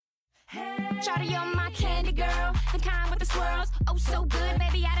Shawty, you're my candy girl, the kind with the swirls. Oh, so good,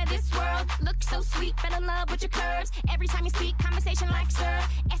 baby, out of this world. Look so sweet, fell in love with your curves. Every time you speak, conversation like sir.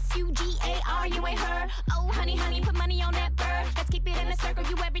 S-U-G-A-R, you ain't her. Oh, honey, honey, put money on that bird. Let's keep it in a circle,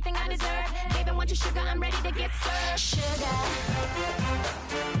 you everything I deserve. Baby, want your sugar, I'm ready to get served. Sugar.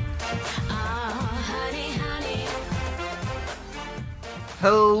 Oh, honey, honey.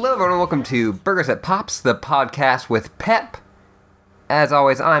 Hello, everyone. Welcome to Burgers at Pops, the podcast with Pep. As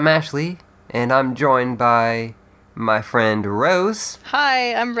always, I'm Ashley, and I'm joined by my friend Rose.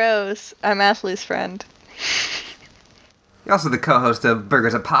 Hi, I'm Rose. I'm Ashley's friend. You're also the co-host of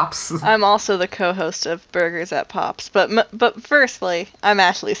Burgers at Pops. I'm also the co-host of Burgers at Pops, but firstly, I'm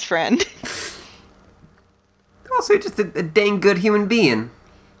Ashley's friend. Also, just a dang good human being.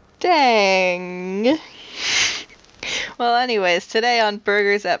 Dang. Well, anyways, today on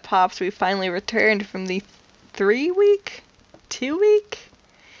Burgers at Pops, we finally returned from the 2-week?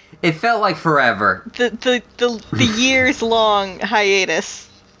 It felt like forever. The years-long hiatus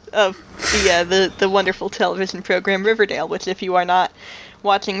of the wonderful television program Riverdale, which if you are not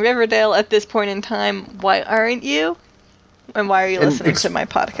watching Riverdale at this point in time, why aren't you? And why are you listening to my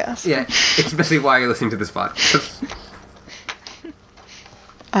podcast? Yeah, especially why you're listening to this podcast.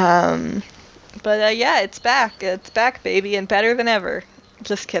 But yeah, it's back. It's back, baby, and better than ever.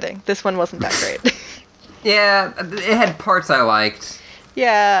 Just kidding. This one wasn't that great. Yeah, it had parts I liked.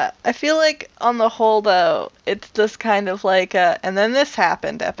 Yeah, I feel like on the whole, though, it's just kind of like a, and then this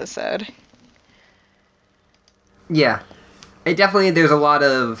happened episode. Yeah. There's a lot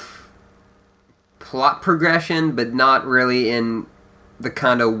of plot progression, but not really in the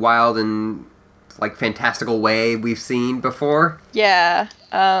kind of wild and, like, fantastical way we've seen before. Yeah,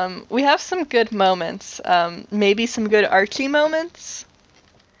 we have some good moments. Maybe some good Archie moments.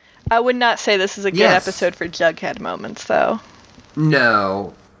 I would not say this is a good episode for Jughead moments, though.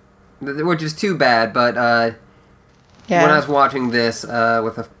 No, which is too bad. But when I was watching this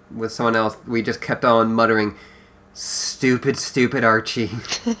with someone else, we just kept on muttering, "Stupid, stupid Archie."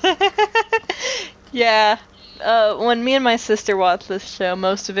 Yeah, when me and my sister watch this show,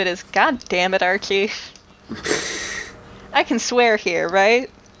 most of it is, "God damn it, Archie." I can swear here,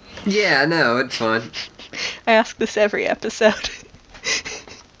 right? Yeah, no, it's fine. I ask this every episode.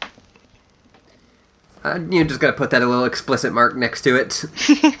 You just gotta put that a little explicit mark next to it.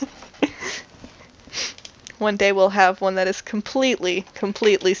 One day we'll have one that is completely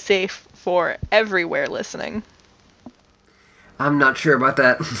safe for everywhere listening. I'm not sure about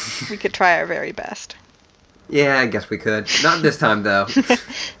that. We could try our very best. Yeah, I guess we could. Not this time, though.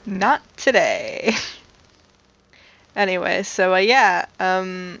 Not today. Anyway, so you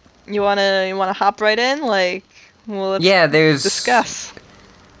wanna hop right in? Like, well, let's discuss.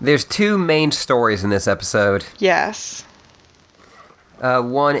 There's two main stories in this episode. Yes.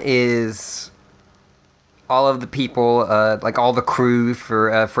 One is all of the people, like all the crew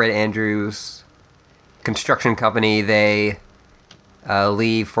for Fred Andrews' construction company, they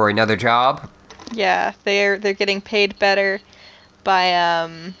leave for another job. Yeah, they're getting paid better by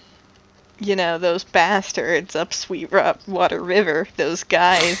those bastards up Sweetwater River. Those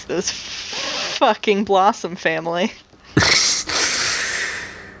guys, those fucking Blossom family.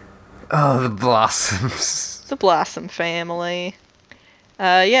 Oh, the Blossoms. The Blossom family.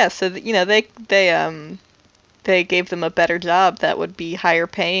 So they gave them a better job that would be higher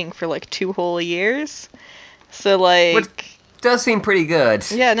paying for like 2 whole years. So like, which does seem pretty good.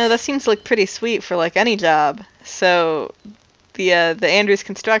 Yeah, no, that seems like pretty sweet for like any job. So the Andrews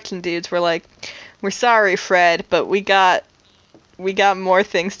construction dudes were like, "We're sorry, Fred, but we got more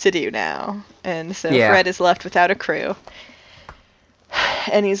things to do now." And so Fred is left without a crew.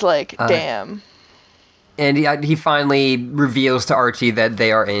 And he's like, damn. And he finally reveals to Archie that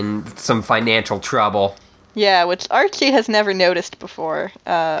they are in some financial trouble. Yeah, which Archie has never noticed before.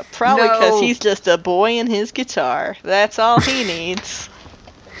 Probably because he's just a boy and his guitar. That's all he needs.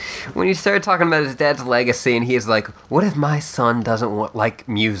 When he started talking about his dad's legacy, and he's like, "What if my son doesn't like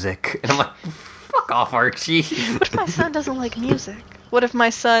music?" And I'm like, fuck off, Archie. What if my son doesn't like music? What if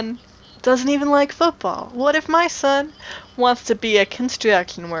my son doesn't even like football? What if my son wants to be a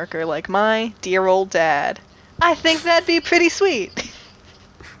construction worker like my dear old dad? I think that'd be pretty sweet.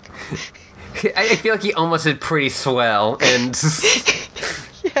 I feel like he almost said pretty swell, and...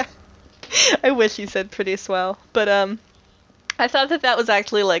 Yeah. I wish he said pretty swell. But, I thought that was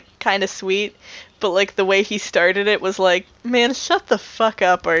actually, like, kind of sweet. But, like, the way he started it was like, man, shut the fuck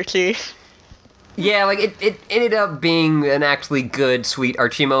up, Archie. Yeah, like, it ended up being an actually good, sweet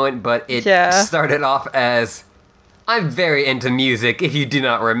Archie moment, but it started off as, "I'm very into music, if you do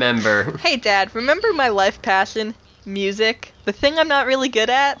not remember." Hey, Dad, remember my life passion? Music? The thing I'm not really good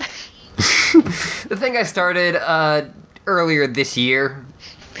at? The thing I started earlier this year.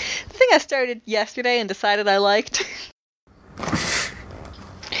 The thing I started yesterday and decided I liked.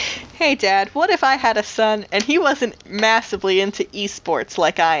 Hey, Dad, what if I had a son and he wasn't massively into esports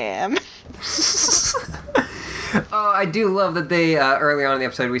like I am? Oh, I do love that they, early on in the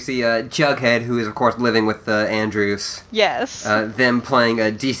episode, we see Jughead, who is, of course, living with Andrews. Yes. Them playing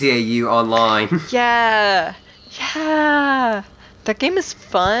DCAU online. Yeah. Yeah. That game is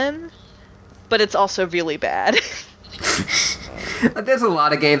fun, but it's also really bad. There's a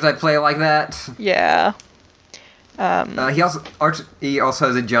lot of games I play like that. Yeah. He also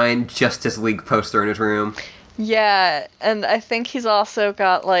has a giant Justice League poster in his room. Yeah, and I think he's also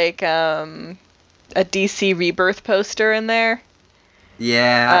got, like, a DC Rebirth poster in there.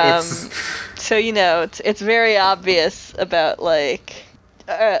 Yeah, it's... So, you know, it's very obvious about, like,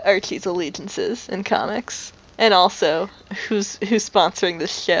 Archie's allegiances in comics. And also, who's sponsoring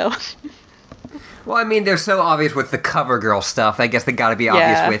this show. Well, I mean, they're so obvious with the CoverGirl stuff. I guess they gotta be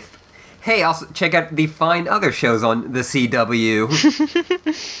obvious with, hey, also check out the fine other shows on the CW.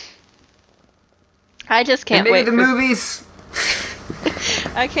 I just can't and wait maybe the movies.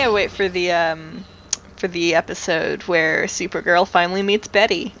 I can't wait for the episode where Supergirl finally meets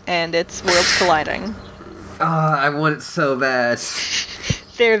Betty and it's worlds colliding. I want it so bad.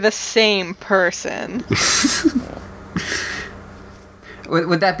 They're the same person.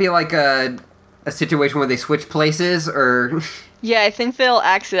 Would that be like a situation where they switch places, or? Yeah, I think they'll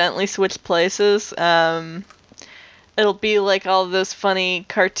accidentally switch places. It'll be like all those funny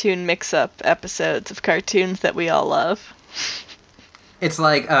cartoon mix-up episodes of cartoons that we all love. It's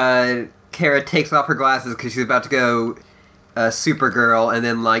like Kara takes off her glasses because she's about to go Supergirl, and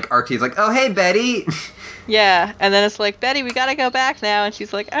then like Archie's like, "Oh, hey, Betty." Yeah, and then it's like, "Betty, we gotta go back now," and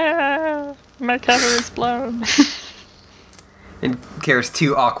she's like, "Ah, my cover is blown." And Kara's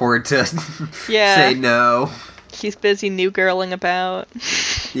too awkward to Yeah. say no. She's busy new girling about.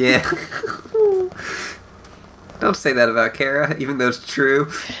 Yeah. Don't say that about Kara, even though it's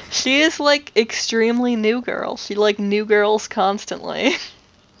true. She is, like, extremely new girl. She, like, new girls constantly.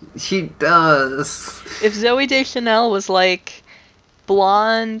 She does. If Zooey Deschanel was, like,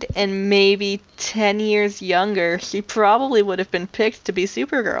 blonde and maybe 10 years younger, she probably would have been picked to be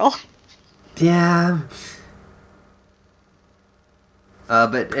Supergirl. Yeah.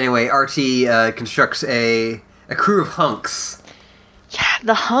 But anyway, Archie constructs a crew of hunks. Yeah,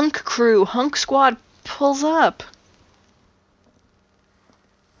 the Hunk crew. Hunk Squad pulls up.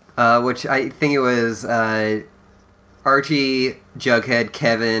 Which I think it was Archie, Jughead,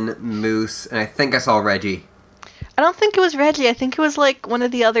 Kevin, Moose, and I think I saw Reggie. I don't think it was Reggie. I think it was, like, one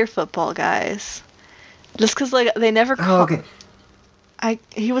of the other football guys. Just because, like, they never Oh, okay.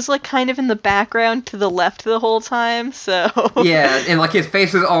 He was, like, kind of in the background to the left the whole time, so... Yeah, and, like, his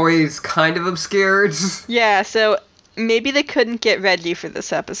face was always kind of obscured. Yeah, so maybe they couldn't get Reggie for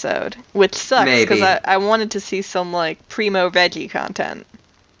this episode, which sucks, because I wanted to see some, like, primo Reggie content.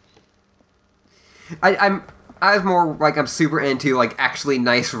 I was more, like, I'm super into, like, actually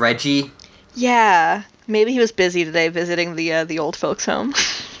nice Reggie. Yeah, maybe he was busy today visiting the old folks' home.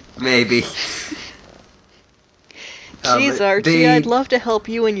 Maybe. Jeez, Archie, I'd love to help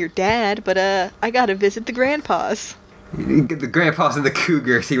you and your dad, but, I gotta visit the grandpas. The grandpas and the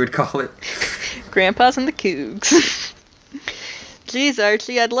cougars, he would call it. Grandpas and the cougs. Jeez,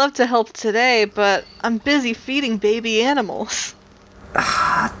 Archie, I'd love to help today, but I'm busy feeding baby animals.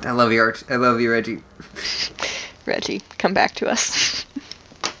 I love you, Archie. I love you, Reggie. Reggie, come back to us.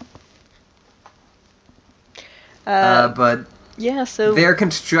 But... Yeah, so... Their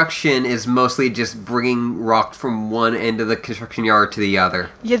construction is mostly just bringing rock from one end of the construction yard to the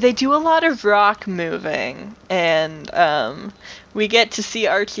other. Yeah, they do a lot of rock moving, and we get to see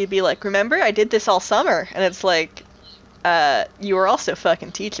Archie be like, "Remember, I did this all summer," and it's like, you were also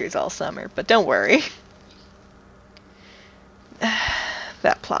fucking teachers all summer, but don't worry.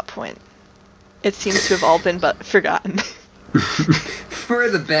 That plot point. It seems to have all been forgotten. For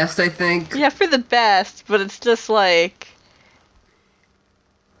the best, I think. Yeah, for the best, but it's just like...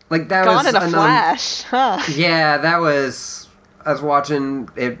 Like, that gone was in a flash, huh? Yeah, that was... I was watching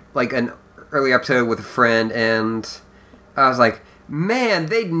it, like, an early episode with a friend, and I was like, man,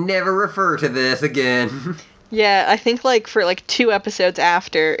 they'd never refer to this again. Yeah, I think, like, for, like, 2 episodes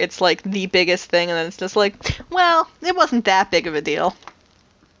after, it's, like, the biggest thing, and then it's just like, well, it wasn't that big of a deal.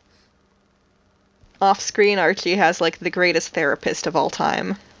 Off-screen, Archie has, like, the greatest therapist of all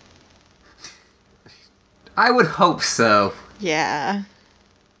time. I would hope so. Yeah.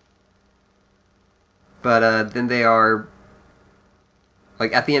 But then they are...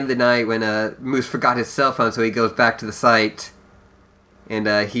 Like, at the end of the night, when Moose forgot his cell phone, so he goes back to the site,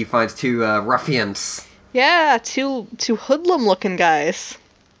 and he finds two ruffians Yeah, two hoodlum-looking guys.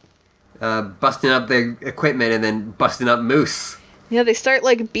 busting up their equipment and then busting up Moose. Yeah, they start,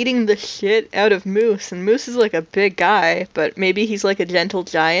 like, beating the shit out of Moose, and Moose is, like, a big guy, but maybe he's, like, a gentle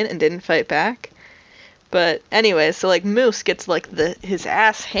giant and didn't fight back. But anyway, so, like, Moose gets, like, his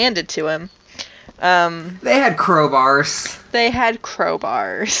ass handed to him. They had crowbars.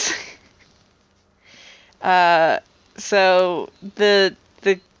 So the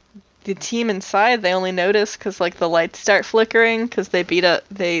team inside, they only notice because, like, the lights start flickering because they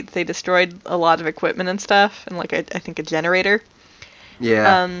destroyed a lot of equipment and stuff, and, like, I think a generator.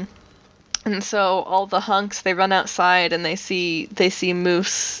 Yeah. And so all the hunks, they run outside and they see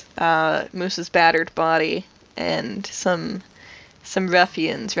Moose's battered body and some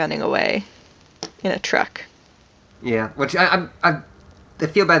ruffians running away in a truck. Yeah, which I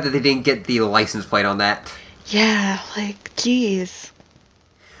feel bad that they didn't get the license plate on that. Yeah, like, jeez.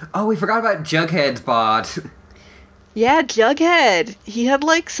 Oh, we forgot about Jughead's bod. Yeah, Jughead. He had,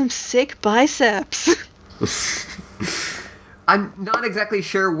 like, some sick biceps. I'm not exactly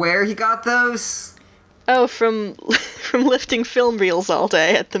sure where he got those. Oh, from lifting film reels all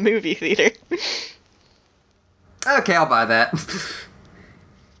day at the movie theater. Okay, I'll buy that.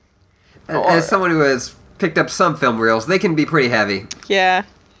 As someone who has picked up some film reels, they can be pretty heavy. Yeah.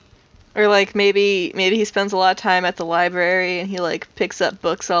 Or, like, maybe he spends a lot of time at the library and he, like, picks up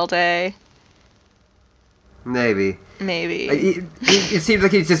books all day. Maybe. It seems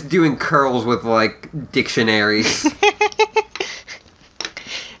like he's just doing curls with, like, dictionaries.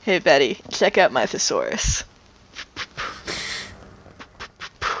 Hey, Betty, check out my thesaurus.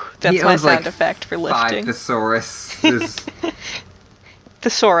 That's my sound effect for lifting. 5 thesauruses.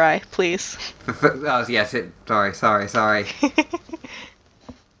 Thesauri, please. Oh, yes, sorry.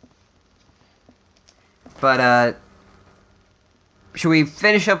 But, should we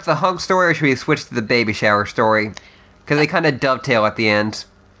finish up the Hunk story, or should we switch to the baby shower story? Because they kind of dovetail at the end.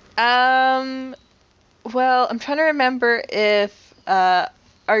 Well, I'm trying to remember if,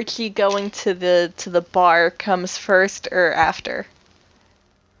 Archie going to the bar comes first or after.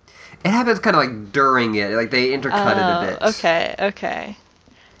 It happens kind of like during it, like they intercut it a bit. Okay.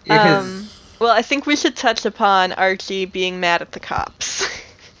 Yeah, well, I think we should touch upon Archie being mad at the cops.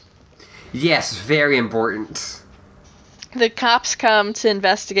 Yes, very important. The cops come to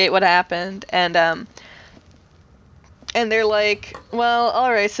investigate what happened, and they're like, well,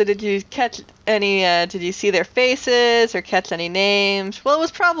 alright, so did you catch any, did you see their faces, or catch any names? Well, it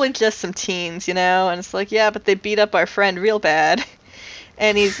was probably just some teens, you know? And it's like, yeah, but they beat up our friend real bad.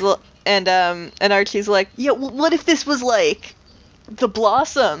 And and Archie's like, yeah, well, what if this was, like, the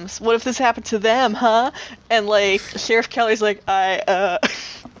Blossoms? What if this happened to them, huh? And, like, Sheriff Kelly's like, and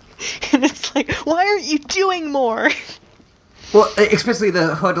it's like, why aren't you doing more? Well, especially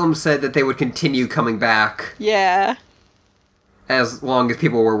the hoodlums said that they would continue coming back. Yeah. As long as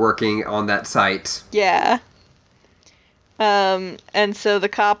people were working on that site. Yeah. And so the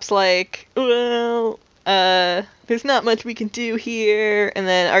cop's like, well, there's not much we can do here. And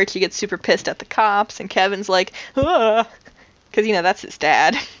then Archie gets super pissed at the cops, and Kevin's like, because, you know, that's his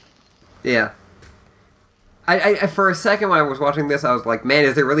dad. Yeah. I for a second when I was watching this, I was like, man,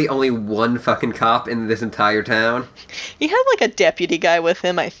 is there really only one fucking cop in this entire town? He had, like, a deputy guy with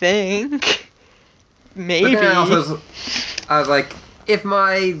him, I think. Maybe. But then I was like, if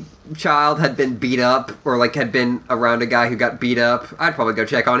my child had been beat up, or, like, had been around a guy who got beat up, I'd probably go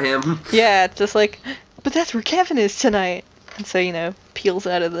check on him. Yeah, it's just like, but that's where Kevin is tonight. And so, you know, peels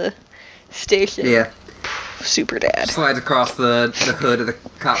out of the station. Yeah. Super dad. Slides across the hood of the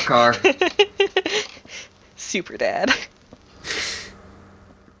cop car. Super dad.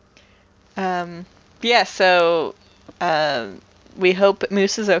 Yeah, so, we hope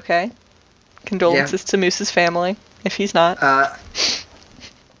Moose is okay. Condolences to Moose's family, if he's not.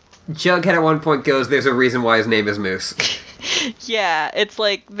 Jughead at one point goes, there's a reason why his name is Moose. Yeah, it's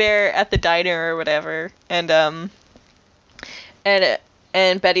like they're at the diner or whatever, and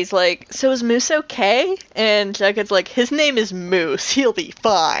Betty's like, so is Moose okay? And Jughead's like, his name is Moose, he'll be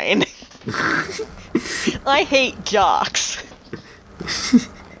fine. I hate jocks.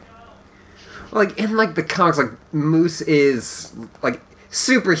 Like, in, like, the comics, like, Moose is, like,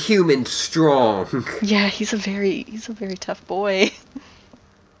 superhuman strong. Yeah, he's a very tough boy.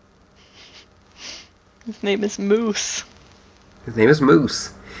 His name is Moose. His name is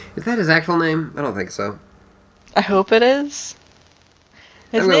Moose. Is that his actual name? I don't think so. I hope it is.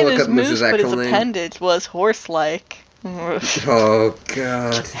 His name is Moose, but his name. appendage was horse-like. Oh,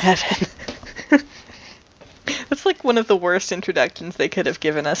 God. Kevin. That's like one of the worst introductions they could have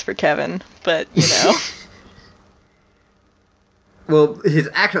given us for Kevin, but, you know. Well, his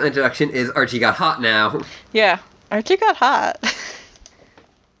actual introduction is Archie got hot now. Yeah, Archie got hot.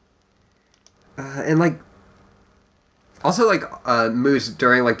 And, like... Also, like, Moose,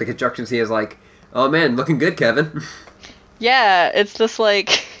 during, like, the construction scene is like, oh, man, looking good, Kevin. Yeah, it's just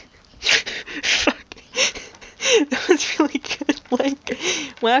like... Fuck. That was really good. Like,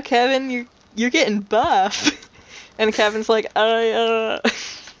 wow, Kevin, you're getting buff. And Kevin's like, There's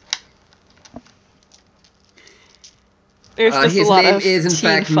just his a lot name of is, in teen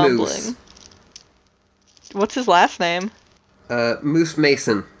fact, fumbling. Moose. What's his last name? Moose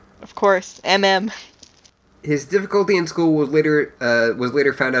Mason. Of course, MM. His difficulty in school was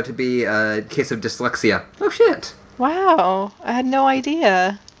later found out to be a case of dyslexia. Oh, shit. Wow, I had no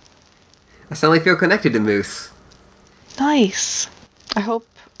idea. I suddenly feel connected to Moose. Nice. I hope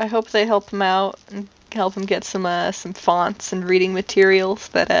they help him out and help him get some fonts and reading materials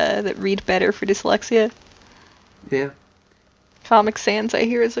that read better for dyslexia. Yeah. Comic Sans, I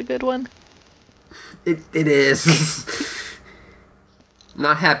hear, is a good one. It is.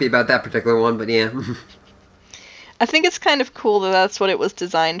 Not happy about that particular one, but yeah. I think it's kind of cool that that's what it was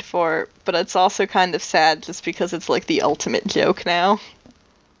designed for, but it's also kind of sad just because it's like the ultimate joke now.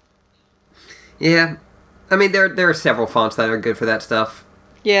 Yeah. I mean, there are several fonts that are good for that stuff.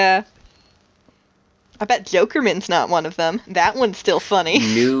 Yeah. I bet Jokerman's not one of them. That one's still funny.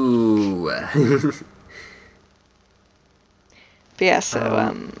 No. But yeah,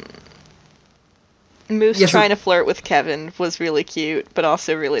 so, Moose trying to flirt with Kevin was really cute, but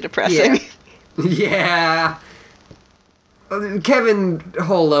also really depressing. Yeah. Kevin's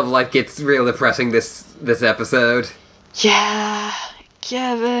whole love life gets real depressing this episode. Yeah,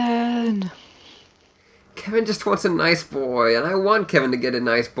 Kevin. Kevin just wants a nice boy, and I want Kevin to get a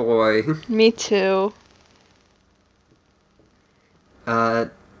nice boy. Me too. Yeah,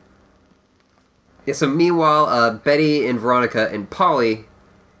 so meanwhile, Betty and Veronica and Polly,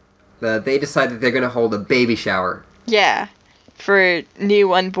 they decide that they're going to hold a baby shower. Yeah, for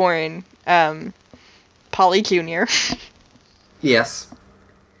new unborn, Polly Jr. Yes.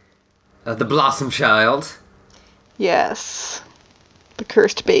 The Blossom Child. Yes. The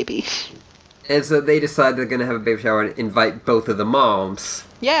cursed baby. And so they decide they're going to have a baby shower and invite both of the moms.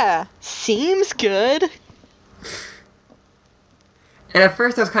 Yeah, seems good. And at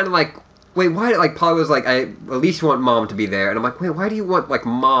first I was kind of like, wait, why? Like, Polly was like, I at least want Mom to be there. And I'm like, wait, why do you want, like,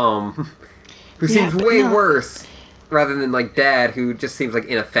 Mom? Who seems way worse. Rather than, like, Dad, who just seems, like,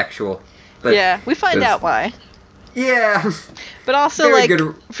 ineffectual. But yeah, we find out why. Yeah. But also, Very like,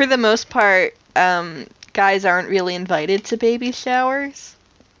 good. For the most part, guys aren't really invited to baby showers.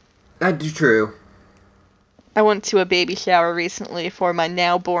 That's true. I went to a baby shower recently for my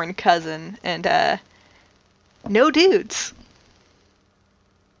now-born cousin, and, no dudes.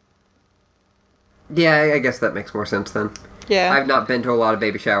 Yeah, I guess that makes more sense then. Yeah. I've not been to a lot of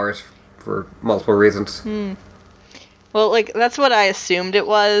baby showers for multiple reasons. Well, like, that's what I assumed it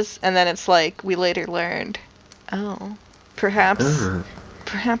was, and then it's like, we later learned, oh, perhaps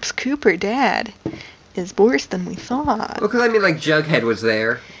Cooper, Dad, is worse than we thought. Well, because, I mean, like, Jughead was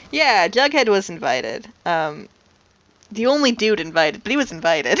there. Yeah, Jughead was invited. The only dude invited, but he was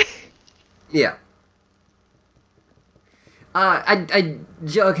invited. Yeah.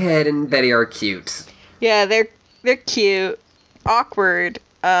 Jughead and Betty are cute. Yeah, they're cute. Awkward.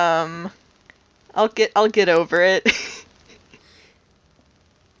 I'll get over it.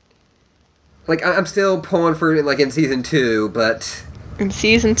 Like, I'm still pulling for, like, in season 2, but... In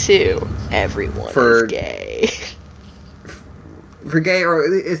season 2, everyone is gay. For gay, or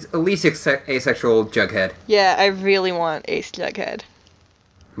at least asexual Jughead. Yeah, I really want Ace Jughead.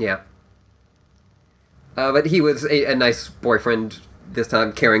 Yeah. But he was a nice boyfriend this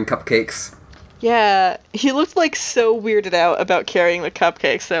time, carrying cupcakes. Yeah, he looked, like, so weirded out about carrying the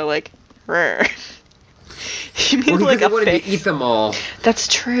cupcakes, though, like, rrr. He made, like, a wanted face. to eat them all. That's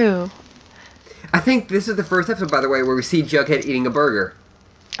true. I think this is the first episode, by the way, where we see Jughead eating a burger.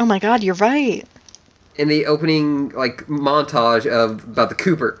 Oh my god, you're right. In the opening, like, montage about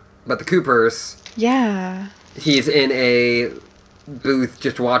the Coopers. Yeah. He's in a booth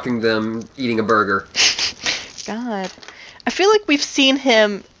just watching them eating a burger. God. I feel like we've seen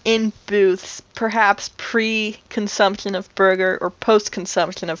him in booths, perhaps pre-consumption of burger or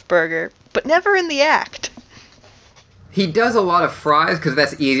post-consumption of burger, but never in the act. He does a lot of fries because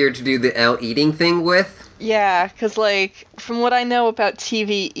that's easier to do the L eating thing with. Yeah, because, like, from what I know about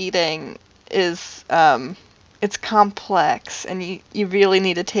TV eating is, it's complex, and you really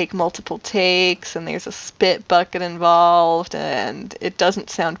need to take multiple takes, and there's a spit bucket involved, and it doesn't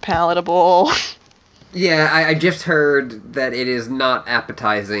sound palatable. Yeah, I just heard that it is not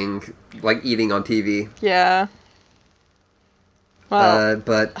appetizing, like, eating on TV. Yeah. Well,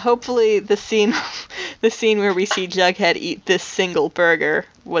 but hopefully the scene where we see Jughead eat this single burger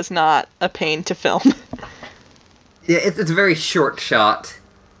was not a pain to film. yeah, it's a very short shot.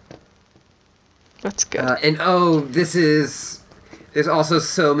 That's good. There's also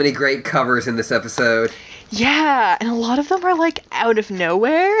so many great covers in this episode. Yeah, and a lot of them are like out of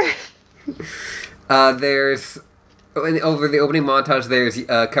nowhere. There's over the opening montage. There's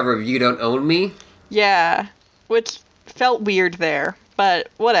a cover of "You Don't Own Me." Yeah, which felt weird there, but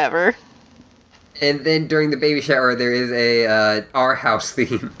whatever. And then during the baby shower, there is a Our House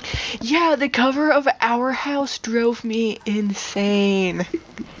theme. Yeah, the cover of Our House drove me insane.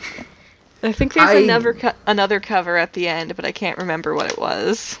 I think there's another cover at the end, but I can't remember what it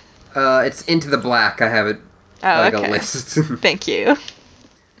was. It's Into the Black. I have it a list. Thank you.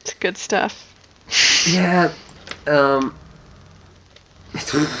 It's good stuff. Yeah. Some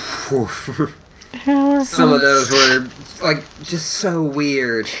of those were like just so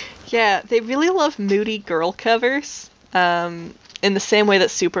weird. Yeah, they really love moody girl covers. In the same way that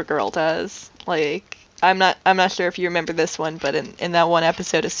Supergirl does. Like, I'm not sure if you remember this one, but in that one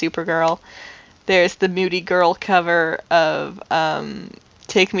episode of Supergirl, there's the moody girl cover of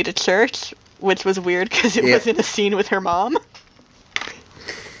Take Me to Church, which was weird because it was in a scene with her mom.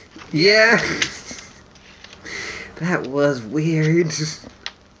 Yeah. That was weird.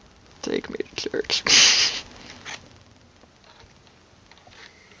 Take Me to Church.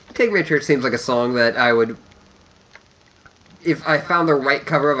 Take Me to Church seems like a song that I would... If I found the right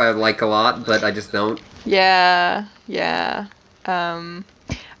cover of, I would like a lot, but I just don't. Yeah. I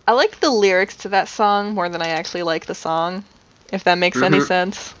like the lyrics to that song more than I actually like the song, if that makes any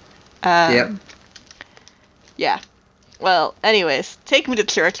sense. Yep. Yeah. Well, anyways, Take Me to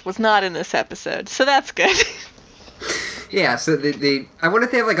Church was not in this episode, so that's good. Yeah, so I wonder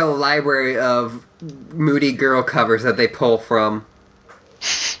if they have like a library of moody girl covers that they pull from.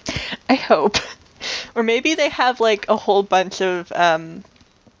 I hope. Or maybe they have like a whole bunch of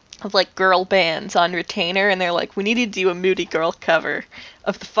like girl bands on retainer, and they're like, we need to do a moody girl cover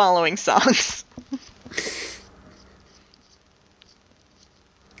of the following songs.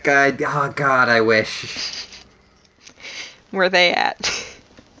 God, I wish. Where they at?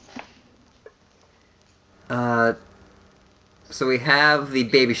 So we have the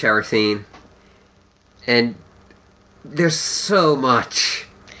baby shower scene, and there's so much.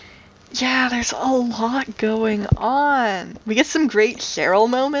 Yeah, there's a lot going on. We get some great Cheryl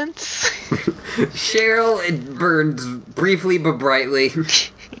moments. Cheryl, it burns briefly but brightly.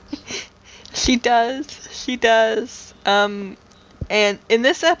 She does. And in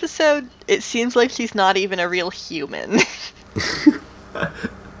this episode, it seems like she's not even a real human.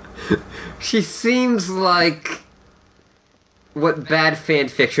 She seems like what bad fan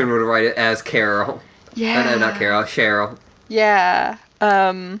fiction would write it as Carol. Yeah. No, not Carol, Cheryl. Yeah.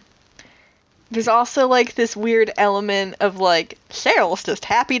 There's also, like, this weird element of, like, Cheryl's just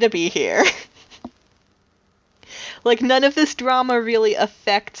happy to be here. Like, none of this drama really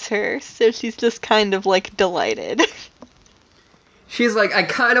affects her, so she's just kind of, like, delighted. She's like, I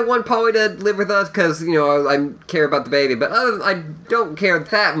kind of want Polly to live with us because, you know, I care about the baby, but I don't care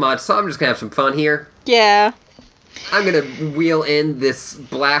that much, so I'm just going to have some fun here. Yeah. I'm going to wheel in this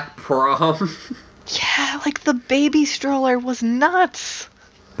black prom. Yeah, like, the baby stroller was nuts.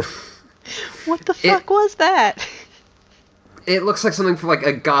 What the fuck was that? It looks like something from, like,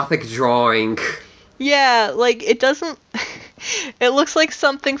 a gothic drawing. Yeah, like, it doesn't... It looks like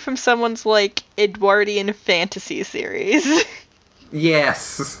something from someone's, like, Edwardian fantasy series.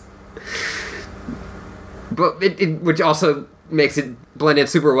 Yes. But which also makes it blend in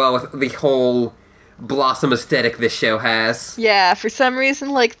super well with the whole Blossom aesthetic this show has. Yeah, for some reason,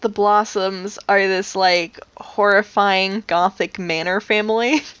 like, the Blossoms are this, like, horrifying gothic manor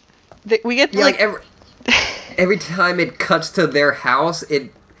family. We get, like every time it cuts to their house,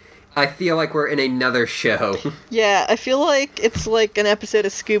 I feel like we're in another show. Yeah, I feel like it's like an episode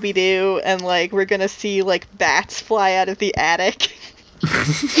of Scooby-Doo, and like we're gonna see like bats fly out of the attic.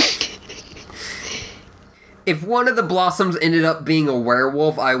 If one of the Blossoms ended up being a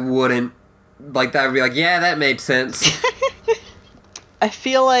werewolf, I wouldn't like that. I'd be like, yeah, that made sense. I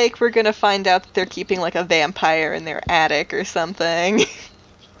feel like we're gonna find out that they're keeping like a vampire in their attic or something.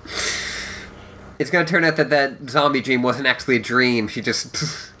 It's gonna turn out that zombie dream wasn't actually a dream. She's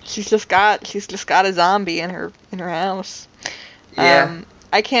just got a zombie in her house. Yeah.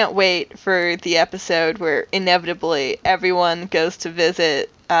 I can't wait for the episode where inevitably everyone goes to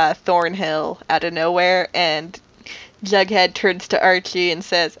visit Thornhill out of nowhere, and Jughead turns to Archie and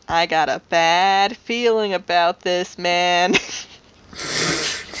says, "I got a bad feeling about this, man."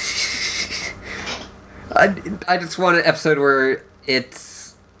 I just want an episode where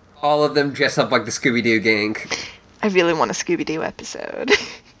It's all of them dress up like the Scooby-Doo gang. I really want a Scooby-Doo episode.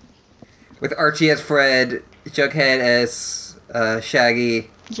 With Archie as Fred, Jughead as Shaggy,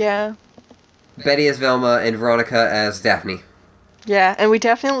 Yeah. Betty as Velma, and Veronica as Daphne. Yeah, and we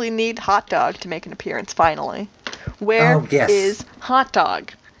definitely need Hot Dog to make an appearance, finally. Where Oh, yes. is Hot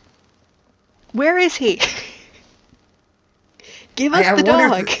Dog? Where is he? Give us the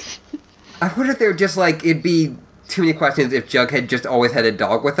dog. I wonder if they were just like, it'd be too many questions if Jughead just always had a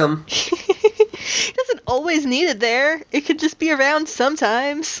dog with him. He doesn't always need it there. It could just be around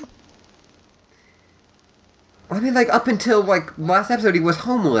sometimes. I mean, like, up until, like, last episode, he was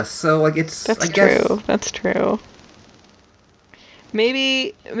homeless, so, like, it's, That's I guess... true. That's true.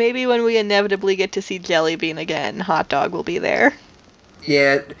 Maybe when we inevitably get to see Jellybean again, Hot Dog will be there.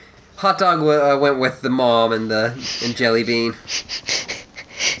 Yeah, Hot Dog went with the mom and Jellybean.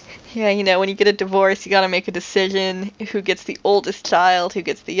 Yeah, you know, when you get a divorce, you gotta make a decision. Who gets the oldest child, who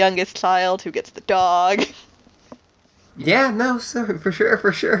gets the youngest child, who gets the dog. Yeah, no, so, for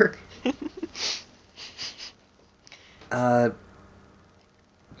sure.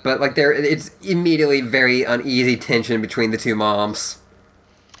 But, like, it's immediately very uneasy tension between the two moms.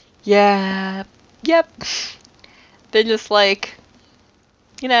 Yeah. Yep. They're just like,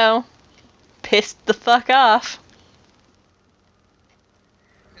 you know, pissed the fuck off.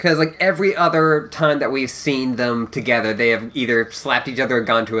 Because, like, every other time that we've seen them together, they have either slapped each other or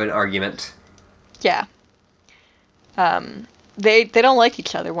gone to an argument. Yeah. They don't like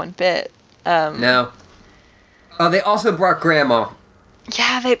each other one bit. No. Oh, they also brought Grandma.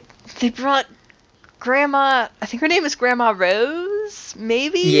 Yeah, they brought Grandma, I think her name is Grandma Rose,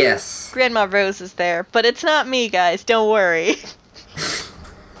 maybe? Yes. Grandma Rose is there, but it's not me, guys, don't worry.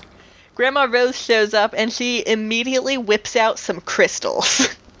 Grandma Rose shows up and she immediately whips out some crystals.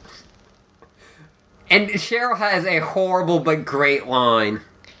 And Cheryl has a horrible but great line.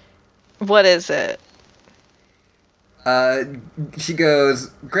 What is it? She goes,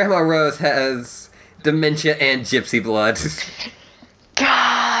 Grandma Rose has dementia and gypsy blood.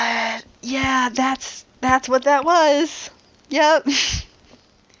 God, yeah, that's what that was. Yep.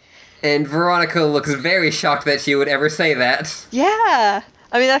 And Veronica looks very shocked that she would ever say that. Yeah.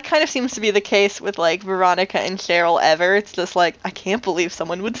 I mean, that kind of seems to be the case with, like, Veronica and Cheryl ever. It's just like, I can't believe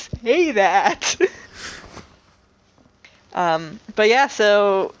someone would say that. But yeah,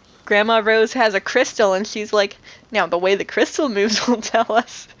 so Grandma Rose has a crystal, and she's like, now, the way the crystal moves will tell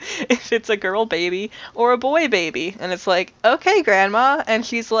us if it's a girl baby or a boy baby. And it's like, okay, Grandma. And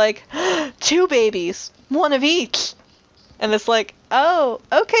she's like, 2 babies, 1 of each. And it's like, oh,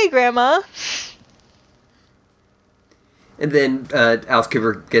 okay, Grandma. And then Alice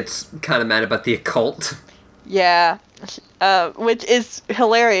Cooper gets kind of mad about the occult. Yeah. Which is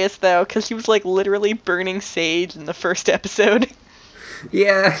hilarious, though, because she was, like, literally burning sage in the first episode.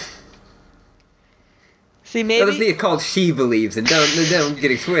 Yeah. See, maybe... That is the occult she believes in. Don't get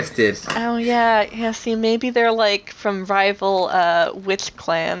it twisted. Oh, yeah. Yeah, see, maybe they're, like, from rival, witch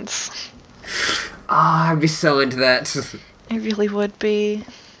clans. I'd be so into that. It really would be.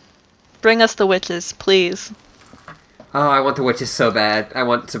 Bring us the witches, please. Oh, I want the witches so bad. I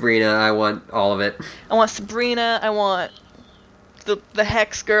want Sabrina. I want all of it. I want Sabrina. I want the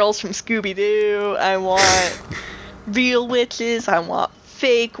Hex girls from Scooby-Doo. I want real witches. I want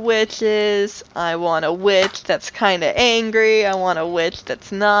fake witches. I want a witch that's kind of angry. I want a witch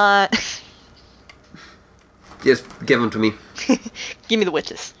that's not. Just give them to me. Give me the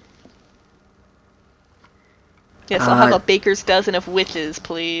witches. Yes, I'll have a baker's dozen of witches,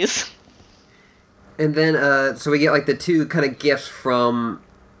 please. And then, so we get, like, the 2 kind of gifts from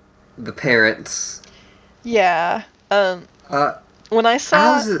the parents. Yeah. When I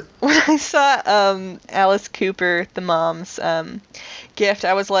saw Alice Cooper, the mom's gift,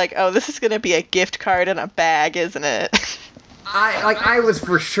 I was like, oh, this is gonna be a gift card in a bag, isn't it? I was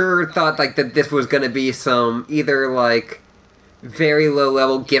for sure thought, like, that this was gonna be some either, like, very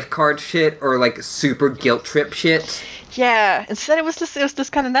low-level gift card shit or, like, super guilt trip shit. Yeah. Instead, it was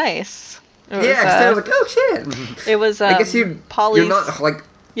just kind of nice. Instead I was like, oh shit. It was. I guess you're not, like,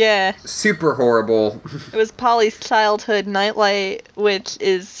 yeah, super horrible. It was Polly's childhood nightlight, which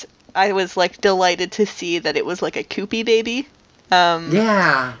is, I was, like, delighted to see that it was, like, a Koopy baby.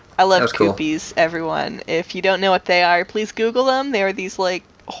 Yeah. I love cool. Koopies, everyone. If you don't know what they are, please Google them. They are these, like,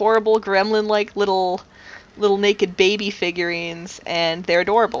 horrible gremlin-like little naked baby figurines, and they're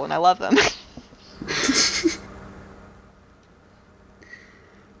adorable, and I love them.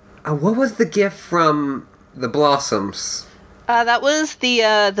 What was the gift from the Blossoms? That was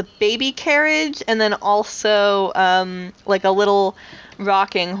the baby carriage, and then also, like, a little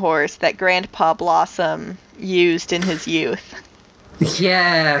rocking horse that Grandpa Blossom used in his youth.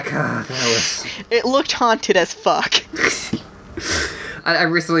 Yeah, God, that was... It looked haunted as fuck. I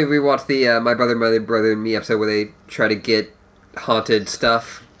recently rewatched the My Brother, My Brother, and Me episode where they try to get haunted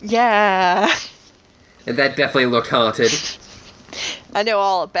stuff. Yeah. And that definitely looked haunted. I know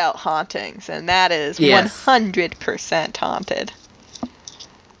all about hauntings, and that is Yes. 100% haunted.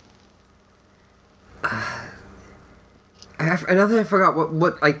 Another thing I forgot,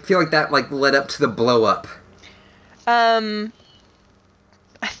 what I feel like that, like, led up to the blow-up. I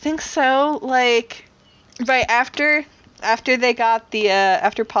think so, like, right after they got the,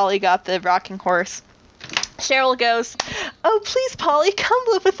 after Polly got the rocking horse, Cheryl goes, "Oh, please, Polly, come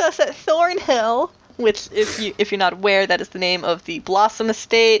live with us at Thornhill," which, if you're not aware, that is the name of the Blossom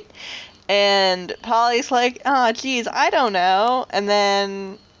Estate, and Polly's like, "Oh, geez, I don't know," and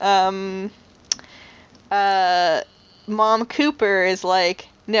then, Mom Cooper is like,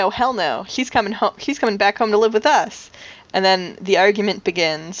 "No, hell no, he's coming back home to live with us," and then the argument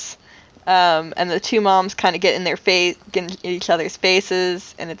begins. And the two moms kind of get in each other's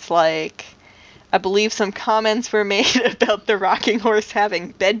faces, and it's like, I believe some comments were made about the rocking horse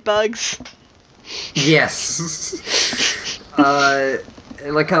having bed bugs. Yes.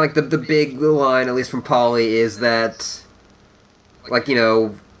 And like kind of like the big line, at least from Polly, is that, like, you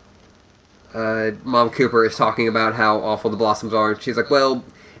know, Mom Cooper is talking about how awful the Blossoms are, and she's like, well,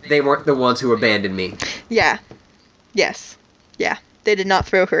 they weren't the ones who abandoned me. Yeah. Yes. Yeah. They did not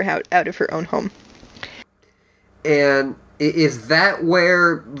throw her out of her own home. And is that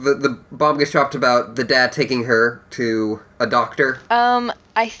where the bomb gets dropped about the dad taking her to a doctor?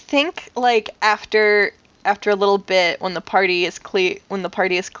 I think, like, after a little bit, when the party is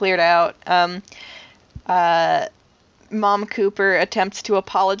cleared out, Mom Cooper attempts to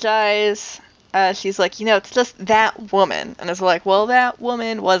apologize. She's like, it's just that woman, and it's like, well, that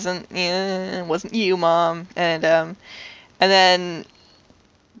woman wasn't you, Mom, and then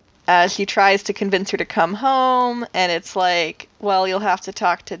she tries to convince her to come home, and it's like, well, you'll have to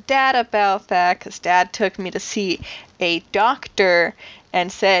talk to Dad about that, because Dad took me to see a doctor and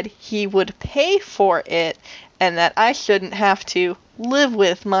said he would pay for it, and that I shouldn't have to live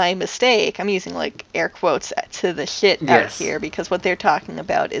with my mistake. I'm using, like, air quotes to the shit out here, because what they're talking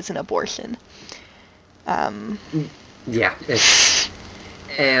about is an abortion. Yeah,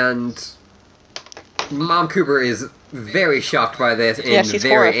 and Mom Cooper is very shocked by this and she's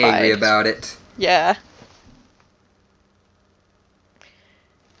very horrified. angry about it. Yeah.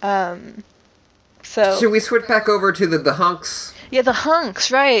 So should we switch back over to the Hunks? Yeah, the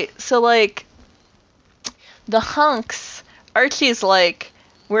Hunks, right. So, like, the Hunks, Archie's like,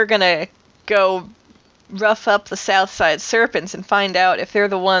 we're gonna go rough up the Southside Serpents and find out if they're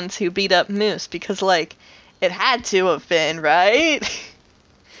the ones who beat up Moose, because, like, it had to have been, right?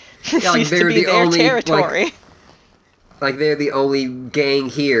 This Yeah, like, used to be their only territory. Like, they're the only gang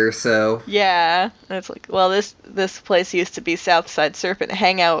here, so... Yeah, and it's like, well, this place used to be Southside Serpent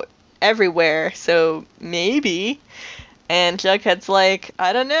hangout everywhere, so maybe. And Jughead's like,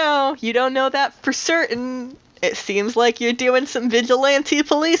 I don't know, you don't know that for certain. It seems like you're doing some vigilante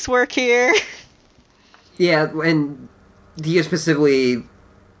police work here. Yeah, and he specifically,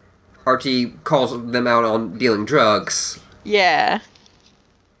 Archie calls them out on dealing drugs. Yeah.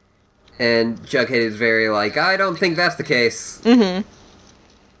 And Jughead is very like, I don't think that's the case. Mm-hmm.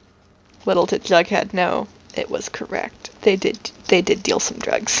 Little did Jughead know it was correct. They did deal some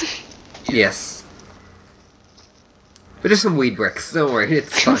drugs. Yes. But just some weed bricks, don't worry,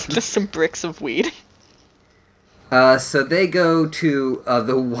 it's fine. Just some bricks of weed. So they go to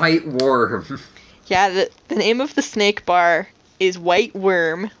the White Worm. Yeah, the name of the snake bar is White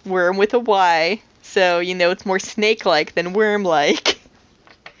Worm. Worm with a Y. So, it's more snake-like than worm-like.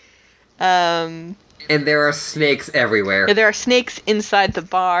 And there are snakes everywhere. Yeah, there are snakes inside the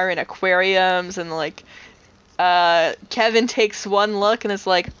bar and aquariums, and, like, Kevin takes one look and is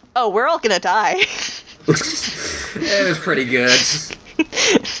like, oh, we're all gonna die. It was pretty good.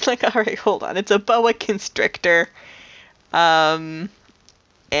 It's like, alright, hold on. It's a boa constrictor. And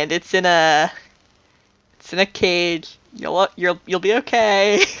it's in a cage. You'll be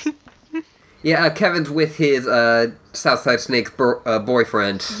okay. Yeah, Kevin's with his Southside Snake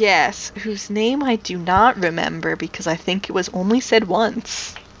boyfriend. Yes, whose name I do not remember because I think it was only said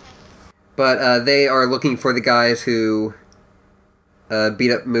once. But they are looking for the guys who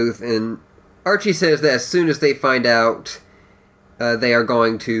beat up Muth, and Archie says that as soon as they find out, they are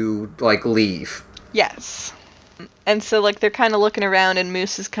going to, like, leave. Yes. And so, like, they're kind of looking around, and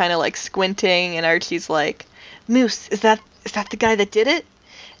Moose is kind of, like, squinting, and Archie's like, Moose, is that the guy that did it?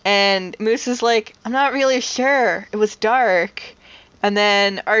 And Moose is like, I'm not really sure. It was dark. And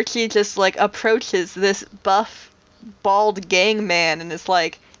then Archie just, like, approaches this buff bald gang man and is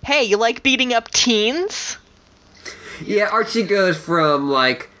like, hey, you like beating up teens? Yeah, Archie goes from,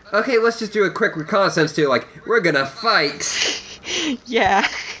 like, okay, let's just do a quick reconnaissance to, like, we're gonna fight. Yeah.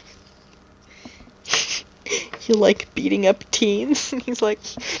 You like beating up teens? And he's like,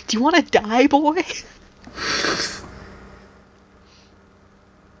 do you want to die, boy?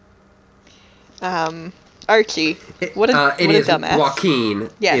 Archie. What a dumbass. Joaquin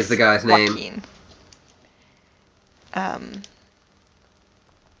is the guy's name. Joaquin.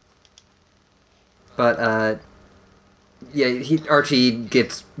 But, yeah, Archie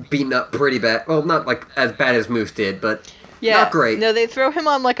gets beaten up pretty bad. Well, not, like, as bad as Moose did, but not great. No, they throw him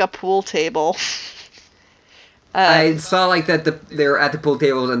on, like, a pool table. I saw, like, that they were at the pool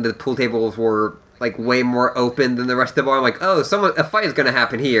tables, and the pool tables were, like, way more open than the rest of the bar. I'm like, oh, a fight is gonna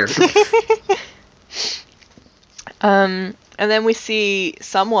happen here. And then we see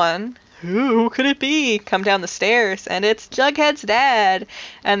someone, who could it be, come down the stairs, and it's Jughead's dad.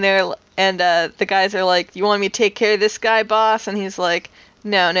 And the guys are like, you want me to take care of this guy, boss? And he's like,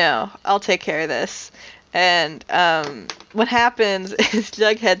 no, I'll take care of this. And what happens is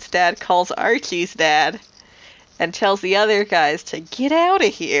Jughead's dad calls Archie's dad and tells the other guys to get out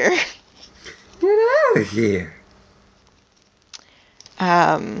of here. Get out of here.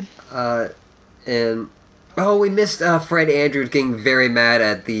 And we missed Fred Andrews getting very mad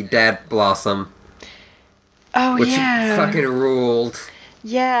at the Dad Blossom. Oh, which yeah. fucking ruled.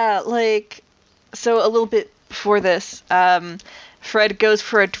 Yeah, like, so a little bit before this, Fred goes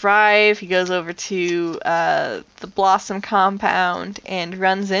for a drive. He goes over to the Blossom compound and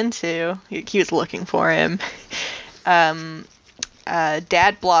runs into, he was looking for him,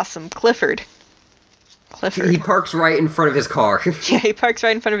 Dad Blossom Clifford. He parks right in front of his car. Yeah, he parks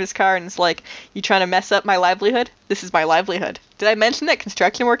right in front of his car and is like, you trying to mess up my livelihood? This is my livelihood. Did I mention that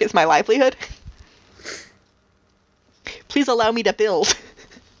construction work is my livelihood? Please allow me to build.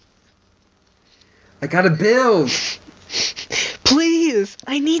 I gotta build. Please,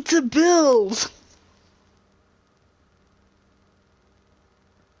 I need to build.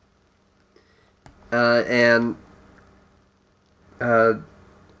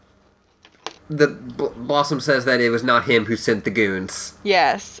 The Blossom says that it was not him who sent the goons.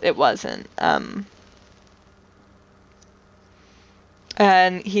 Yes, it wasn't.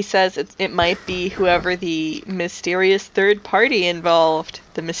 And he says it might be whoever the mysterious third party involved,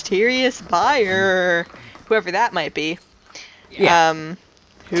 the mysterious buyer, whoever that might be. Yeah.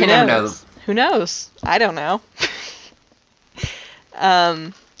 Who knows? Who knows? I don't know.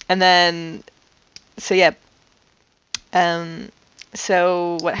 And then, so yeah.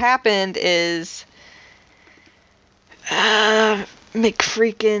 So what happened is,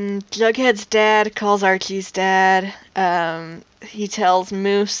 McFreakin' Jughead's dad calls Archie's dad. He tells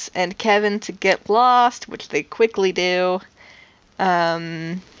Moose and Kevin to get lost, which they quickly do.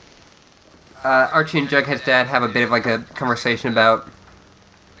 Archie and Jughead's dad have a bit of like a conversation about,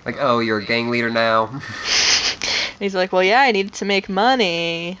 like, oh, you're a gang leader now. He's like, well, yeah, I needed to make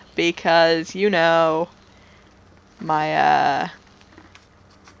money because, my,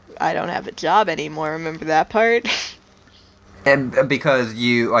 I don't have a job anymore. Remember that part? And because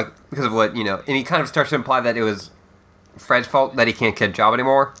of what, and he kind of starts to imply that it was Fred's fault that he can't get a job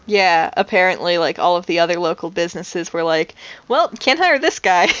anymore. Yeah, apparently, like, all of the other local businesses were like, well, can't hire this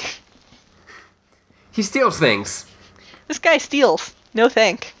guy. He steals things. This guy steals. No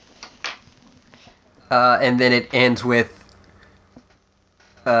thank. And then it ends with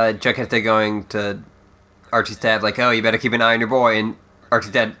Jughead going to Archie's dad, like, oh, you better keep an eye on your boy, and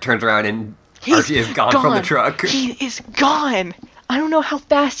Archie's dad turns around and Archie is gone from the truck. He is gone! I don't know how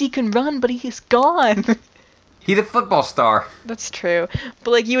fast he can run, but he is gone! He's a football star. That's true.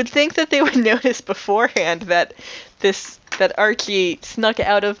 But, like, you would think that they would notice beforehand that Archie snuck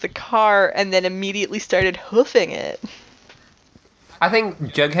out of the car and then immediately started hoofing it. I think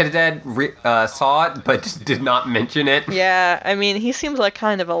Jughead's dad saw it, but just did not mention it. Yeah, I mean, he seems like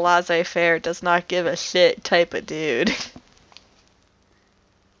kind of a laissez-faire, does not give a shit type of dude.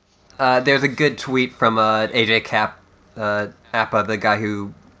 There's a good tweet from AJ Appa, the guy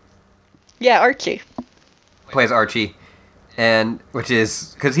who... Yeah, Archie. Plays Archie. And, which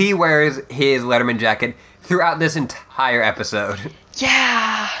is... Because he wears his Letterman jacket throughout this entire episode.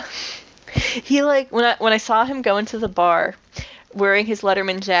 Yeah! He, like, when I saw him go into the bar wearing his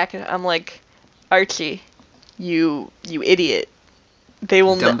Letterman jacket, I'm like, Archie, you idiot. They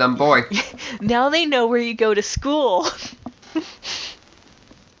will Dumb boy. Now they know where you go to school.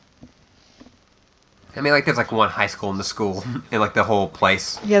 I mean, like, there's, like, one high school in the school, in, like, the whole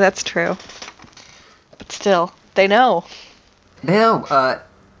place. Yeah, that's true. But still, they know. They know,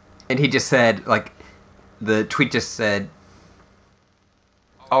 and he just said, like, the tweet just said,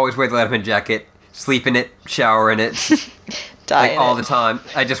 "Always wear the Letterman jacket, sleep in it, shower in it, Die like in all it. the time.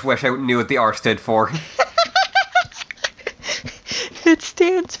 I just wish I knew what the R stood for." It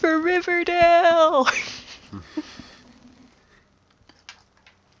stands for Riverdale.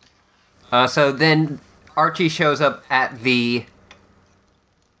 So then Archie shows up at the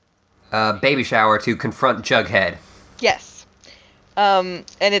baby shower to confront Jughead. Yes. And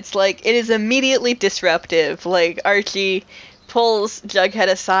it's like, it is immediately disruptive. Like, Archie pulls Jughead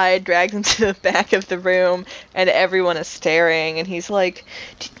aside, drags him to the back of the room, and everyone is staring, and he's like,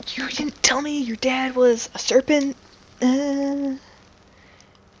 "You didn't tell me your dad was a serpent?" And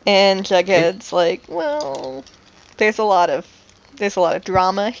Jughead's like, "Well, there's a lot of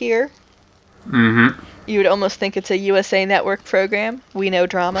drama here." Mm-hmm. You would almost think it's a USA Network program. We know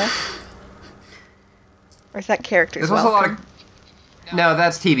drama. Or is that Characters There's also a lot Welcome? of... No,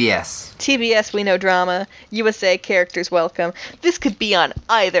 that's TBS. TBS, we know drama. USA, Characters Welcome. This could be on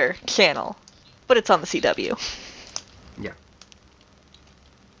either channel, but it's on the CW. Yeah.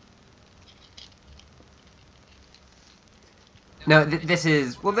 No, this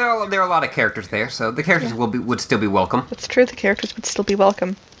is... Well, there are a lot of characters there, so the characters would still be welcome. It's true, the characters would still be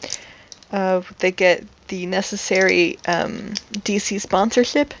welcome. They get the necessary DC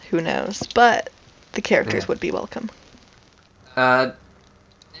sponsorship, who knows, but the characters would be welcome.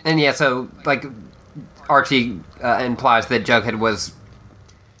 And yeah, so, like, Archie implies that Jughead was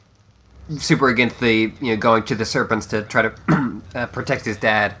super against the, going to the Serpents to try to protect his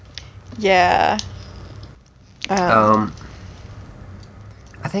dad. Yeah. I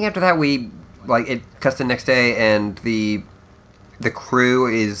think after that it cuts the next day and the crew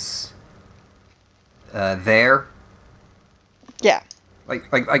is there. Yeah.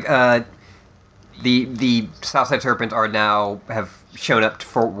 The Southside Serpents have shown up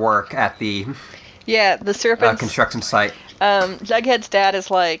for work at the Yeah, the Serpents... construction site. Jughead's dad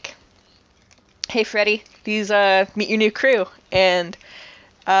is like, "Hey, Freddy, meet your new crew." And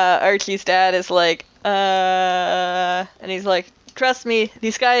Archie's dad is like, and he's like, "Trust me,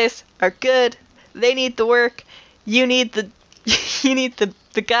 these guys are good. They need the work. You need the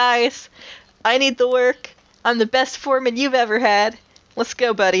guys. I need the work. I'm the best foreman you've ever had. Let's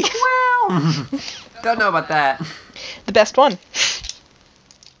go, buddy." Well, don't know about that. The best one.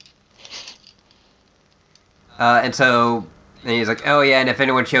 And he's like, "Oh yeah, and if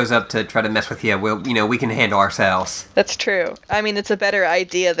anyone shows up to try to mess with you, we can handle ourselves." That's true. I mean, it's a better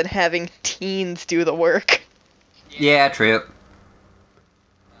idea than having teens do the work. Yeah, true.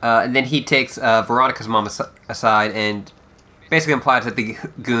 And then he takes Veronica's mom aside and basically implies that the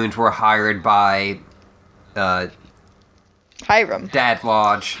goons were hired by Hiram. Dad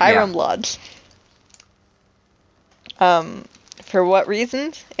Lodge. Hiram Lodge. For what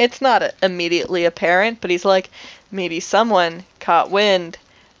reasons? It's not immediately apparent, but he's like, maybe someone caught wind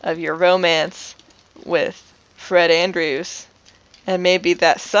of your romance with Fred Andrews, and maybe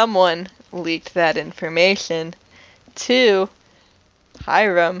that someone leaked that information to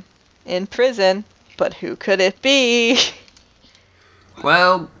Hiram in prison, but who could it be?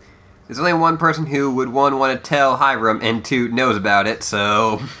 Well, there's only one person who would want to tell Hiram, and two knows about it,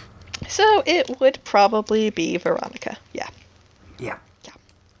 so... So it would probably be Veronica. Yeah. Yeah.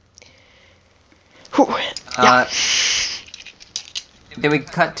 Whew. Yeah. Then we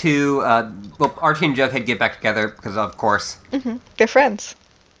cut to, Archie and Jughead get back together, because of course... Mm-hmm. They're friends.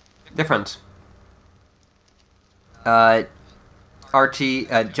 They're friends. Archie,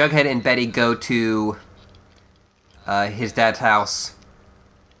 Jughead and Betty go to his dad's house,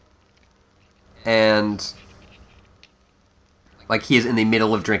 and he is in the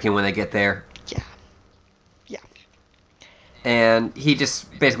middle of drinking when they get there. Yeah. And he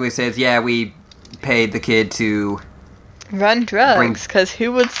just basically says, "Yeah, we paid the kid to Run drugs, because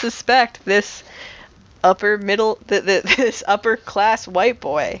who would suspect this this upper class white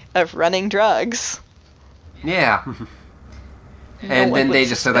boy of running drugs?" Yeah. No And one then would they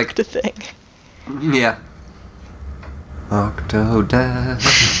just said, suspect a thing. Yeah. Octodad.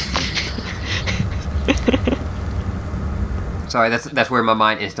 Sorry, that's where my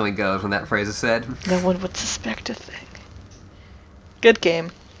mind instantly goes when that phrase is said. No one would suspect a thing. Good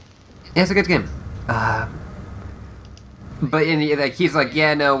game. Yeah, it's a good game. But he's like,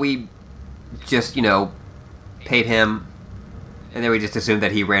 "Yeah, no, we just, paid him, and then we just assumed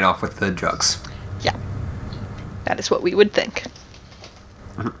that he ran off with the drugs." Yeah. That is what we would think.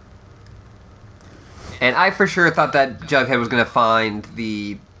 And I for sure thought that Jughead was going to find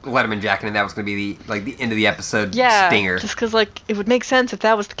the Letterman jacket, and that was going to be the end of the episode stinger. Just because, it would make sense if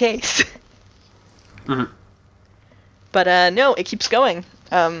that was the case. Mm-hmm. But, no, it keeps going.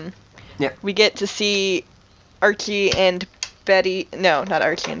 Yeah. We get to see Archie and Betty, no, not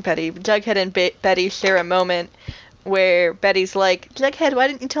Archie and Betty, Jughead and Betty share a moment where Betty's like, Jughead, why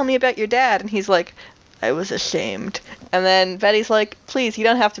didn't you tell me about your dad? And he's like, I was ashamed. And then Betty's like, please, you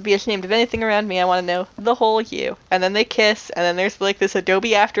don't have to be ashamed of anything around me. I want to know the whole you. And then they kiss, and then there's like this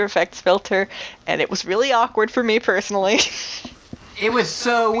Adobe After Effects filter, and it was really awkward for me personally. It was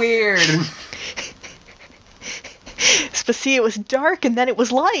so weird. But see, it was dark, and then it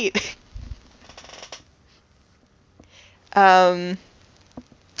was light. And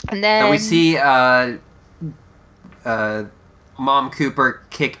then... And we see Mom Cooper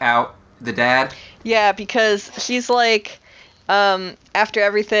kick out the dad. Yeah, because she's like, after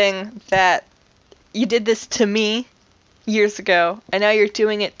everything that you did this to me years ago, and now you're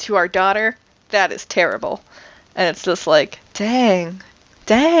doing it to our daughter, that is terrible. And it's just like, dang.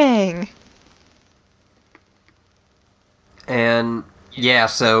 And, yeah,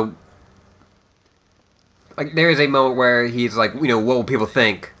 so, like, there is a moment where he's like, what will people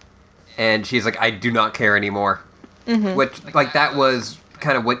think? And she's like, I do not care anymore. Mm-hmm. Which, like, that was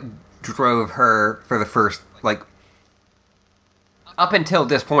kind of what drove her for the first, like, up until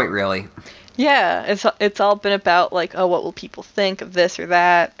this point, really. Yeah, it's all been about, like, oh, what will people think of this or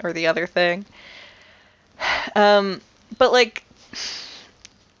that or the other thing. But, like,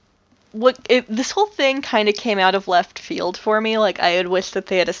 this whole thing kind of came out of left field for me. Like, I had wished that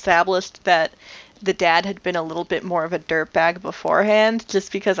they had established that the dad had been a little bit more of a dirtbag beforehand,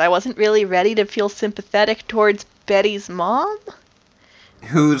 just because I wasn't really ready to feel sympathetic towards Betty's mom.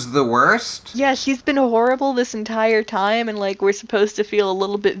 Who's the worst? Yeah, she's been horrible this entire time, and, like, we're supposed to feel a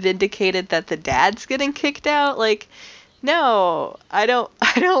little bit vindicated that the dad's getting kicked out. Like, no, I don't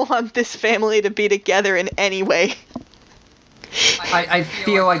want this family to be together in any way. I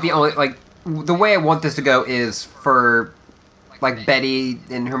feel like the way I want this to go is for, like, Betty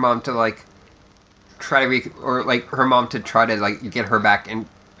and her mom to, like, try to her mom to try to, like, get her back, and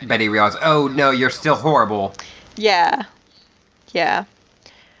Betty realizes, oh no, you're still horrible. Yeah.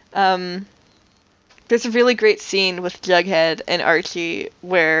 There's a really great scene with Jughead and Archie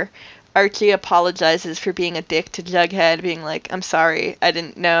where Archie apologizes for being a dick to Jughead, being like, I'm sorry, I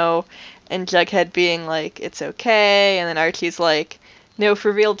didn't know, and Jughead being like, it's okay, and then Archie's like, no,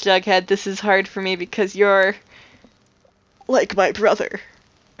 for real, Jughead, this is hard for me because you're like my brother.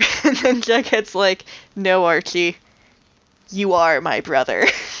 And then Jughead's like, no, Archie, you are my brother.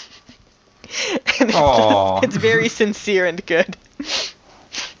 And it's very sincere and good.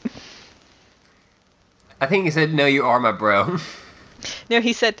 I think he said, no, you are my bro. No,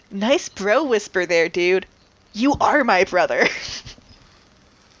 he said, nice bro whisper there, dude. You are my brother.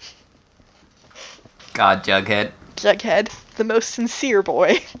 God, Jughead. Jughead, the most sincere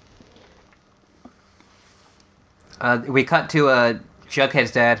boy. We cut to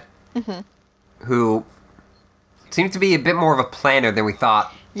Jughead's dad, who seems to be a bit more of a planner than we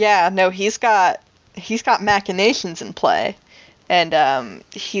thought. Yeah, no, he's got machinations in play, and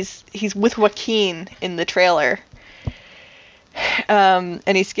he's with Joaquin in the trailer, and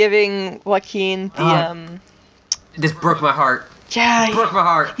he's giving Joaquin the This broke my heart. Yeah, broke my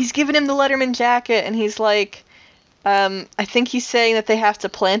heart. He's giving him the Letterman jacket, and he's like, I think he's saying that they have to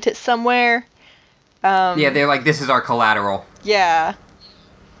plant it somewhere. Yeah, they're like, this is our collateral. Yeah.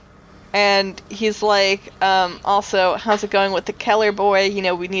 And he's like, also, how's it going with the Keller boy?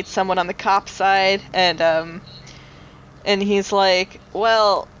 We need someone on the cop side. And he's like,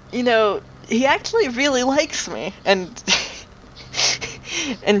 well, he actually really likes me. And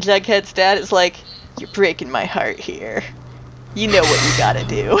and Jughead's dad is like, you're breaking my heart here. You know what you gotta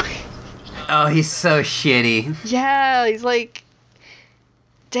do. Oh, he's so shitty. Yeah, he's like,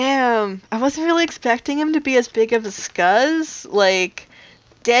 damn, I wasn't really expecting him to be as big of a scuzz. Like,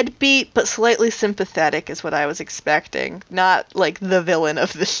 deadbeat, but slightly sympathetic is what I was expecting. Not, like, the villain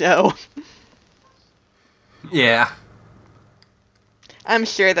of the show. Yeah. I'm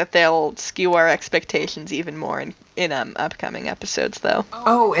sure that they'll skew our expectations even more in upcoming episodes, though.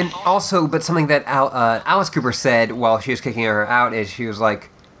 Oh, and also, but something that Alice Cooper said while she was kicking her out is she was like,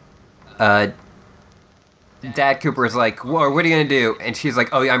 Dad Cooper is like, well, what are you going to do? And she's like,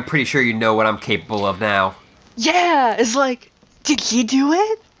 oh, yeah, I'm pretty sure you know what I'm capable of now. Yeah, it's like, did he do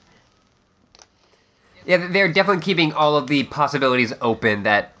it? Yeah, they're definitely keeping all of the possibilities open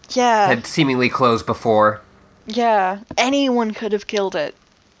that Yeah. had seemingly closed before. Yeah, anyone could have killed it.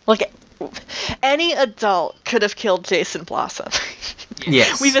 Like, any adult could have killed Jason Blossom.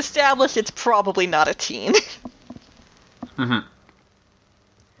 Yes. We've established it's probably not a teen. Mm-hmm.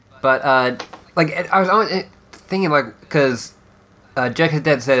 But, like, I was thinking, like, because Jughead's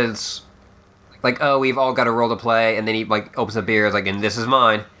dad says, like, oh, we've all got a role to play, and then he, like, opens a beer, is like, and this is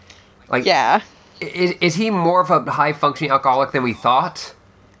mine. Like, Yeah. Is he more of a high-functioning alcoholic than we thought?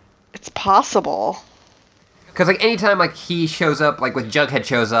 It's possible. Because, like, anytime, like, he shows up, like, with Jughead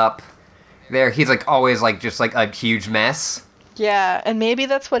shows up, he's, like, always, like, just, like, a huge mess. Yeah, and maybe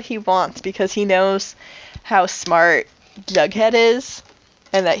that's what he wants, because he knows how smart Jughead is,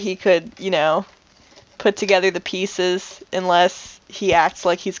 and that he could, put together the pieces unless he acts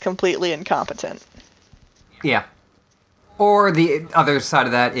like he's completely incompetent. Yeah. Or the other side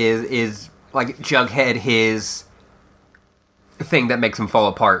of that is like, Jughead his thing that makes him fall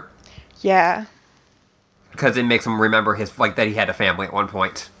apart. Yeah. Because it makes him remember that he had a family at one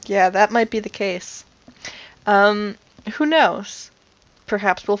point. Yeah, that might be the case. Who knows?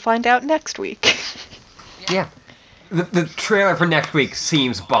 Perhaps we'll find out next week. Yeah. The trailer for next week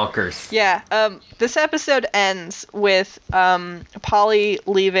seems bonkers. Yeah, this episode ends with Polly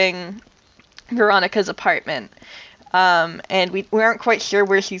leaving Veronica's apartment. And we aren't quite sure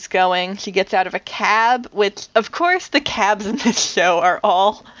where she's going. She gets out of a cab, which, of course, the cabs in this show are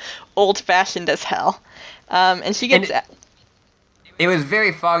all old-fashioned as hell. And she gets... It was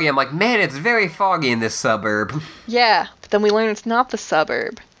very foggy. I'm like, man, it's very foggy in this suburb. Yeah, but then we learn it's not the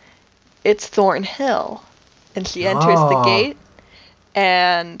suburb. It's Thornhill. And she enters the gate,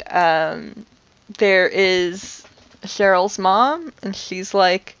 and there is Cheryl's mom, and she's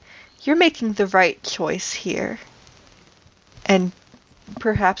like, "You're making the right choice here." And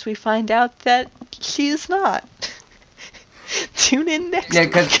perhaps we find out that she is not. Tune in next week. Yeah,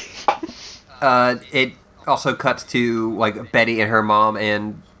 because it also cuts to, like, Betty and her mom,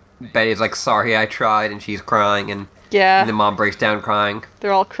 and Betty's like, "Sorry, I tried," and she's crying, and the mom breaks down crying.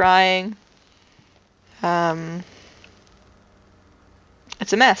 They're all crying.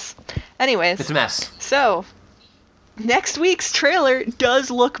 It's a mess. Anyways. It's a mess. So, next week's trailer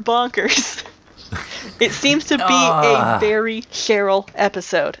does look bonkers. It seems to be a very Cheryl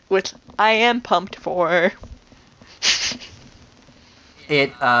episode, which I am pumped for.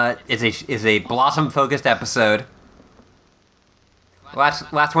 It is a Blossom-focused episode.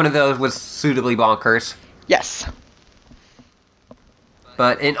 Last one of those was suitably bonkers. Yes.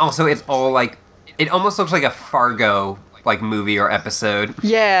 But also it's all, like, it almost looks like a Fargo, like, movie or episode.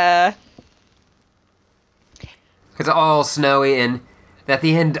 Yeah. Because it's all snowy, and at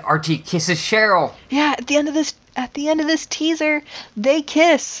the end, Archie kisses Cheryl. Yeah, at the end of this teaser, they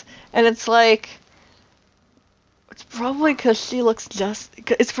kiss, and it's like, it's probably because he looks just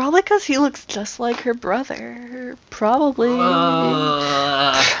like her brother. Probably.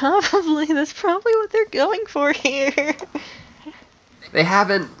 That's probably what they're going for here. They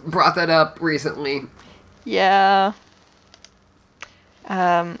haven't brought that up recently. Yeah.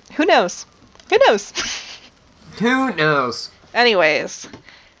 Who knows? Who knows? Anyways,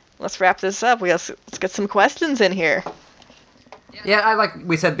 let's wrap this up. Let's get some questions in here. Yeah, like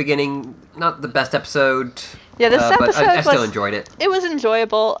we said beginning, not the best episode. Yeah, this episode but I still enjoyed it. It was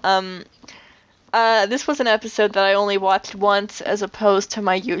enjoyable. This was an episode that I only watched once as opposed to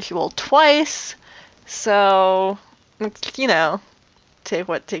my usual twice. So, take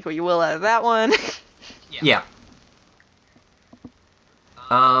what you will out of that one. Yeah.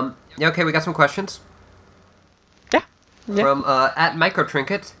 Okay, we got some questions. Yeah. From at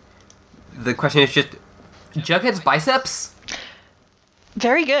Microtrinket. The question is just, Jughead's biceps?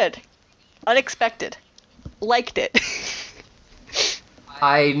 Very good. Unexpected. Liked it.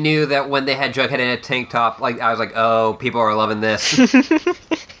 I knew that when they had Jughead in a tank top, like, I was like, oh, people are loving this.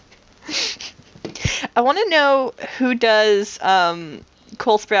 I want to know who does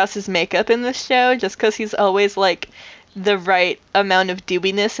Cole Sprouse's makeup in this show, just because he's always, like, the right amount of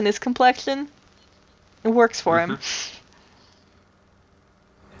dewiness in his complexion. It works for him.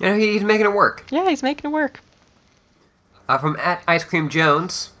 He's making it work. Yeah, he's making it work. From at Ice Cream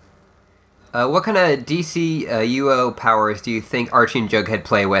Jones, what kind of DC UO powers do you think Archie and Jughead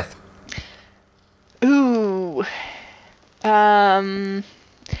play with? Ooh. I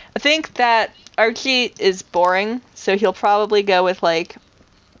think that Archie is boring, so he'll probably go with, like,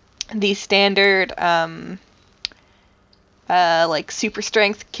 the standard, like, super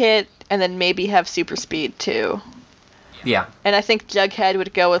strength kit, and then maybe have super speed, too. Yeah. And I think Jughead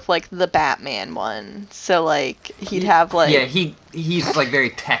would go with, like, the Batman one. So, like, he'd have, like... Yeah, he's, like, very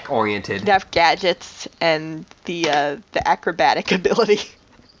tech-oriented. He'd have gadgets and the acrobatic ability.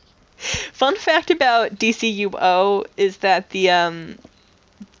 Fun fact about DCUO is that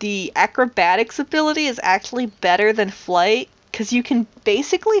the acrobatics ability is actually better than flight, because you can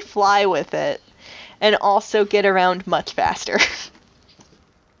basically fly with it, and also get around much faster.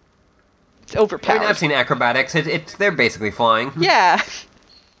 It's overpowered. I mean, I've seen acrobatics. They're basically flying. Yeah.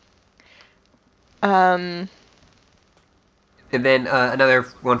 And then another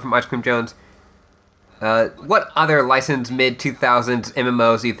one from Ice Cream Jones. What other licensed mid-2000s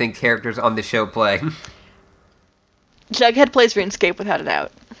MMOs do you think characters on the show play? Jughead plays RuneScape without a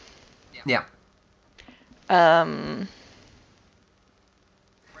doubt. Yeah. Um,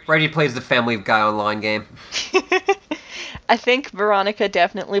 Reggie plays the Family Guy online game. I think Veronica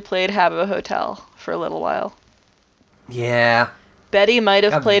definitely played Habbo Hotel for a little while. Yeah. Betty might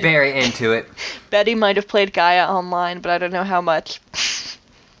have Got played. very into it. Betty might have played Gaia online, but I don't know how much.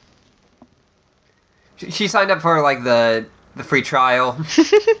 She signed up for like the free trial.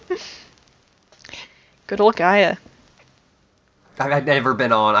 Good old Gaia. I've never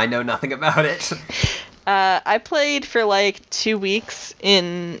been on. I know nothing about it. I played for like 2 weeks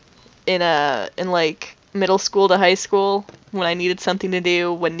in like middle school to high school when I needed something to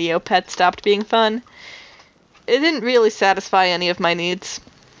do when Neopets stopped being fun. It didn't really satisfy any of my needs.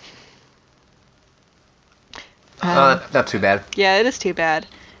 That's too bad. Yeah, it is too bad.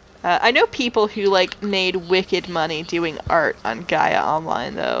 I know people who like made wicked money doing art on Gaia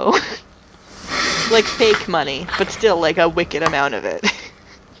Online though. Like fake money, but still like a wicked amount of it.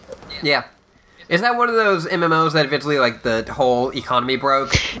 Yeah. Is that one of those MMOs that eventually like the whole economy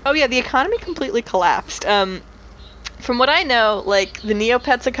broke? Oh yeah, the economy completely collapsed. From what I know, like the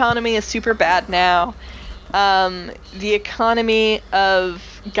Neopets economy is super bad now. The economy of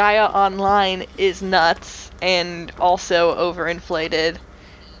Gaia Online is nuts and also overinflated.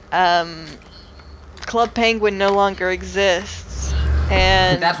 Club Penguin no longer exists,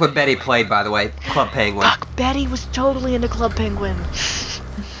 and That's what Betty played, by the way. Club Penguin. fuck, Betty was totally into Club Penguin.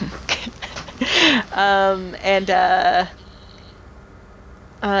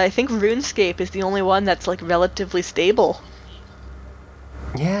 I think RuneScape is the only one that's like relatively stable.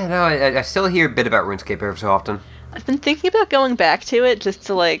 Yeah, no, I still hear a bit about RuneScape every so often. I've been thinking about going back to it just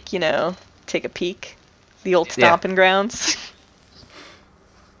to like, take a peek. The old stomping grounds.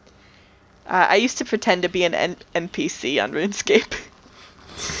 I used to pretend to be an NPC on RuneScape.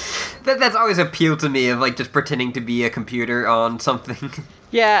 That's always appealed to me, of like just pretending to be a computer on something.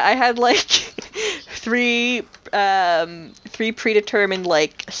 Yeah, I had like three predetermined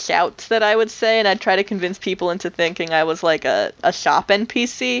like shouts that I would say, and I'd try to convince people into thinking I was like a shop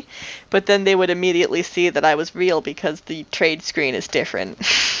NPC, but then they would immediately see that I was real because the trade screen is different.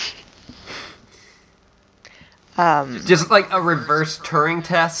 Just like a reverse Turing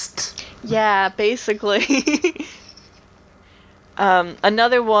test. Yeah, basically.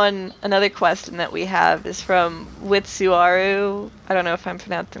 Another question that we have is from Witsuaru. I don't know if I'm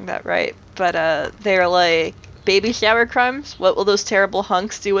pronouncing that right, but they're like, baby shower crumbs? What will those terrible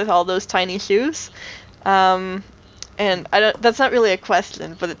hunks do with all those tiny shoes? And that's not really a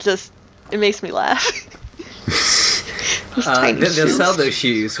question, but it makes me laugh. They'll sell those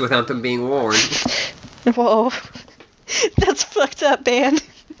shoes without them being worn. Whoa. That's fucked up, man.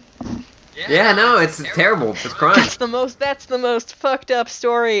 Yeah, no, it's terrible. It's crime. That's the most fucked up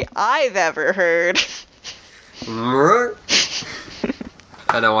story I've ever heard. I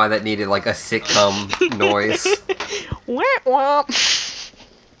don't know why that needed like a sitcom noise. Womp womp.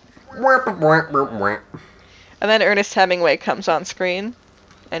 And then Ernest Hemingway comes on screen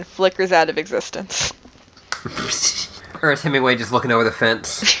and flickers out of existence. Ernest Hemingway just looking over the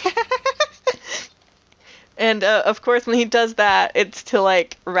fence. And, of course, when he does that, it's to,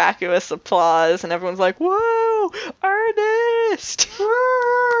 like, raucous applause, and everyone's like, whoa, Ernest!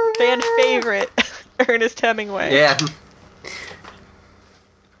 Fan favorite, Ernest Hemingway. Yeah.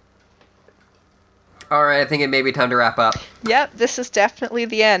 Alright, I think it may be time to wrap up. Yep, this is definitely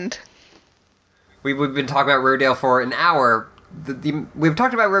the end. We've been talking about Riverdale for an hour. We've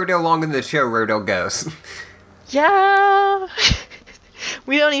talked about Riverdale longer than the show Riverdale goes. Yeah.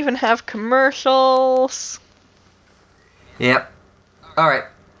 We don't even have commercials. Yep. Alright.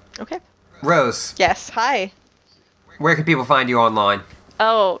 Okay. Rose. Yes, hi. Where can people find you online?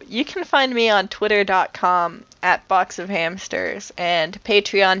 Oh, you can find me on twitter.com @boxofhamsters and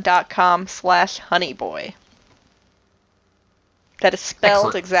patreon.com/honeyboy. That is spelled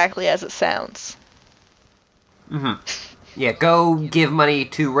Excellent. exactly as it sounds. Mm-hmm. Yeah, go give money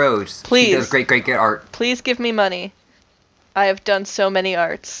to Rose. Please. She does great art. Please give me money. I have done so many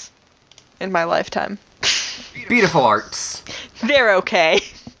arts in my lifetime. Beautiful arts. They're okay.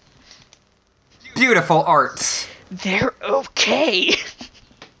 Beautiful arts. They're okay.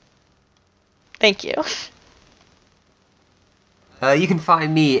 Thank you. You can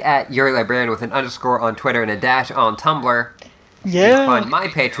find me at YourLibrarian with an underscore on Twitter and a dash on Tumblr. Yeah. You can find my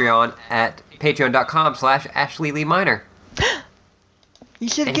Patreon at patreon.com/AshleyLeeMiner. You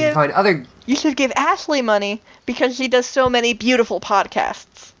should And you can find You should give Ashley money because she does so many beautiful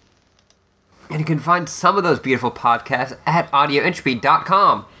podcasts. And you can find some of those beautiful podcasts at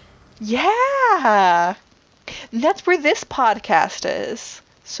audioentropy.com. Yeah! And that's where this podcast is.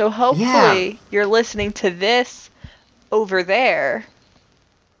 So hopefully you're listening to this over there.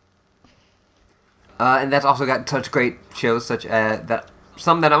 And that's also got such great shows, such as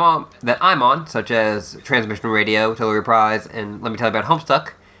some that I'm on, such as Transmission Radio, Totally Reprise, and Let Me Tell You About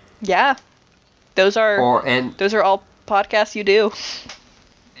Homestuck. Yeah, those are all podcasts you do.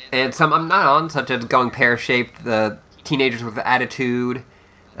 And some I'm not on, such as Going Pear-Shaped, the Teenagers with Attitude,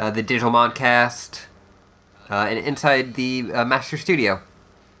 the Digital Modcast, and Inside the Master Studio.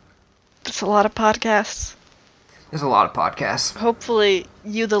 That's a lot of podcasts. There's a lot of podcasts. Hopefully,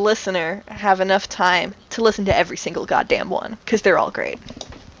 you, the listener, have enough time to listen to every single goddamn one, because they're all great.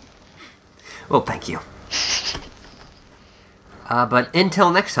 Well, thank you. But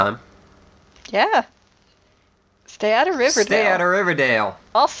until next time. Yeah. Stay out of Riverdale. Stay out of Riverdale.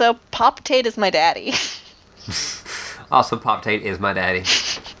 Also, Pop Tate is my daddy. Also, Pop Tate is my daddy.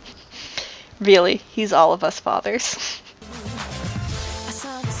 Really, he's all of us fathers. I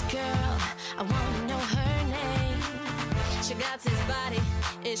saw this girl, I wanna know her name. She got this body,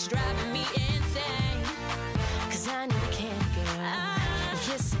 it's driving me insane.